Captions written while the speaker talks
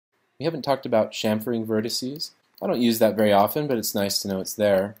We haven't talked about chamfering vertices. I don't use that very often, but it's nice to know it's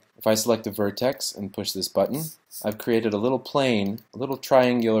there. If I select a vertex and push this button, I've created a little plane, a little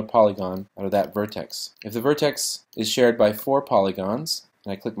triangular polygon out of that vertex. If the vertex is shared by 4 polygons,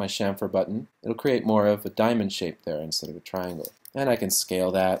 and I click my chamfer button, it'll create more of a diamond shape there instead of a triangle. And I can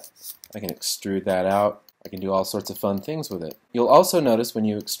scale that, I can extrude that out, I can do all sorts of fun things with it. You'll also notice when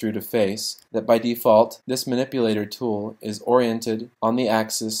you extrude a face that by default this manipulator tool is oriented on the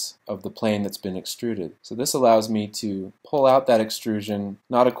axis of the plane that's been extruded. So this allows me to pull out that extrusion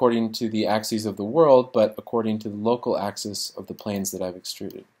not according to the axes of the world, but according to the local axis of the planes that I've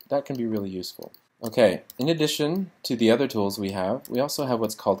extruded. That can be really useful. Okay, in addition to the other tools we also have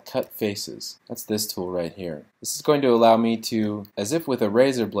what's called cut faces. That's this tool right here. This is going to allow me to, as if with a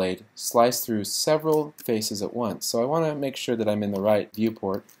razor blade, slice through several faces at once. So I want to make sure that I'm in the right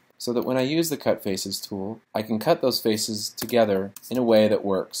viewport so that when I use the cut faces tool, I can cut those faces together in a way that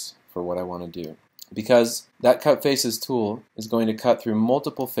works for what I want to do. Because that cut faces tool is going to cut through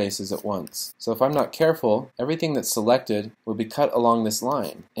multiple faces at once. So if I'm not careful, everything that's selected will be cut along this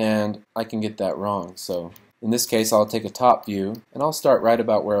line, and I can get that wrong. So in this case, I'll take a top view, and I'll start right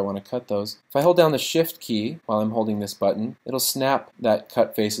about where I want to cut those. If I hold down the Shift key while I'm holding this button, it'll snap that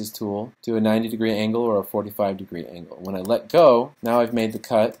cut faces tool to a 90-degree angle or a 45-degree angle. When I let go, now I've made the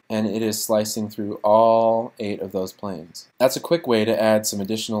cut, and it is slicing through all 8 of those planes. That's a quick way to add some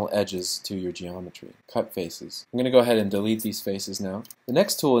additional edges to your geometry. Cut faces. I'm going to go ahead and delete these faces now. The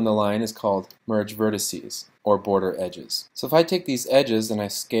next tool in the line is called Merge Vertices, or border edges. So if I take these edges and I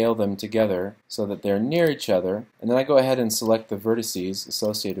scale them together so that they're near each other, and then I go ahead and select the vertices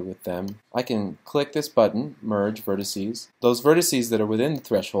associated with them, I can click this button, Merge Vertices. Those vertices that are within the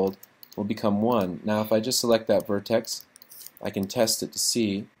threshold will become 1. Now if I just select that vertex, I can test it to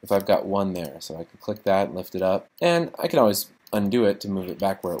see if I've got 1 there. So I can click that and lift it up, and I can always undo it to move it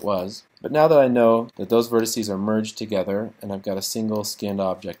back where it was. But now that I know that those vertices are merged together and I've got a single skinned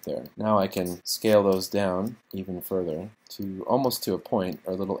object there, now I can scale those down even further to almost to a point,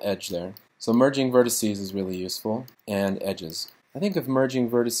 or a little edge there. So merging vertices is really useful, and edges. I think of merging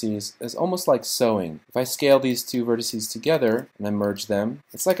vertices as almost like sewing. If I scale these 2 vertices together and I merge them,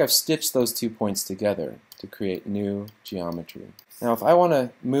 it's like I've stitched those 2 points together to create new geometry. Now if I want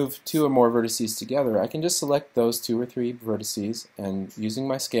to move 2 or more vertices together, I can just select those 2 or 3 vertices and using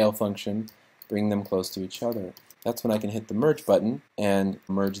my scale function bring them close to each other. That's when I can hit the merge button and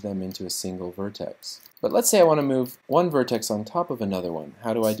merge them into a single vertex. But let's say I want to move one vertex on top of another one.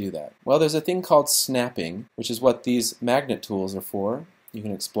 How do I do that? Well, there's a thing called snapping, which is what these magnet tools are for. You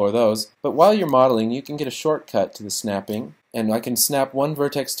can explore those. But while you're modeling, you can get a shortcut to the snapping. And I can snap one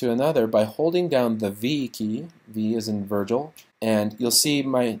vertex to another by holding down the V key. V as in Virgil. And you'll see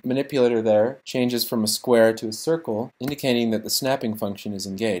my manipulator there changes from a square to a circle, indicating that the snapping function is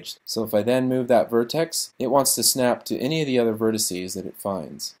engaged. So if I then move that vertex, it wants to snap to any of the other vertices that it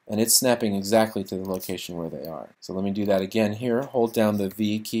finds. And it's snapping exactly to the location where they are. So let me do that again here. Hold down the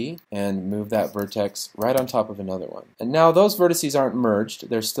V key and move that vertex right on top of another one. And now those vertices aren't merged.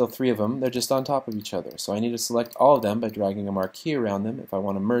 There's still 3 of them. They're just on top of each other. So I need to select all of them by dragging a marquee around them if I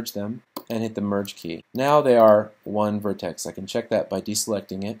want to merge them, and hit the merge key. Now they are one vertex. I can check that by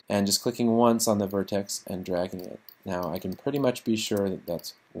deselecting it and just clicking once on the vertex and dragging it. Now I can pretty much be sure that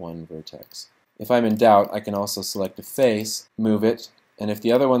that's one vertex. If I'm in doubt, I can also select a face, move it, and if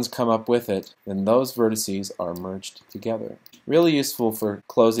the other ones come up with it, then those vertices are merged together. Really useful for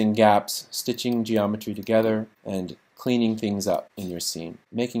closing gaps, stitching geometry together, and cleaning things up in your scene,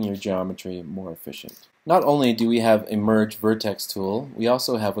 making your geometry more efficient. Not only do we have a Merge Vertex tool, we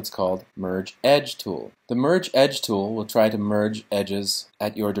also have what's called Merge Edge tool. The Merge Edge tool will try to merge edges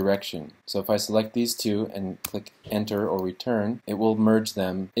at your direction. So if I select these 2 and click Enter or Return, it will merge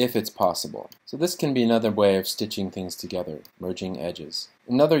them if it's possible. So this can be another way of stitching things together, merging edges.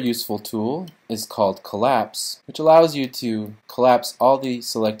 Another useful tool is called Collapse, which allows you to collapse all the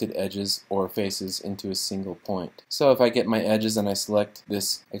selected edges or faces into a single point. So if I get my edges and I select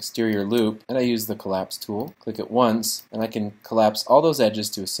this exterior loop and I use the Collapse tool, click it once, and I can collapse all those edges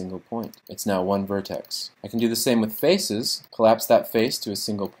to a single point. It's now one vertex. I can do the same with faces, collapse that face to a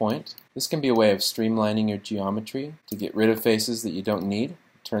single point. This can be a way of streamlining your geometry to get rid of faces that you don't need,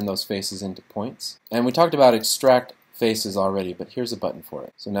 turn those faces into points. And we talked about extract faces already, but here's a button for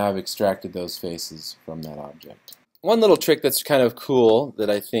it. So now I've extracted those faces from that object. One little trick that's kind of cool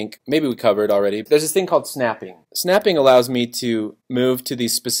that I think maybe we covered already, there's this thing called snapping. Snapping allows me to move to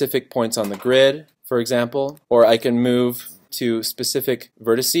these specific points on the grid, for example, or I can move to specific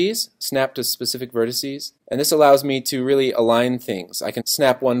vertices, snap to specific vertices, and this allows me to really align things. I can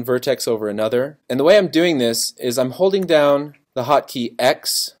snap one vertex over another, and the way I'm doing this is I'm holding down the hotkey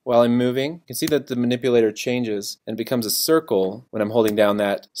X while I'm moving, you can see that the manipulator changes and becomes a circle when I'm holding down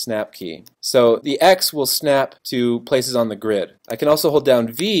that snap key. So the X will snap to places on the grid. I can also hold down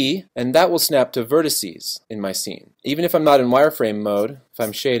V, and that will snap to vertices in my scene. Even if I'm not in wireframe mode, if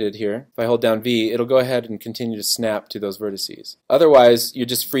I'm shaded here, if I hold down V, it'll go ahead and continue to snap to those vertices. Otherwise, you're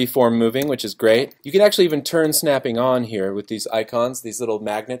just free-form moving, which is great. You can actually even turn snapping on here with these icons, these little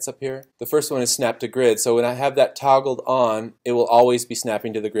magnets up here. The first one is snap to grid, so when I have that toggled on, it will always be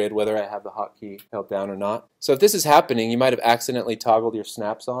snapping to the grid whether I have the hotkey held down or not. So if this is happening, you might have accidentally toggled your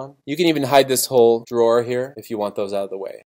snaps on. You can even hide this whole drawer here if you want those out of the way.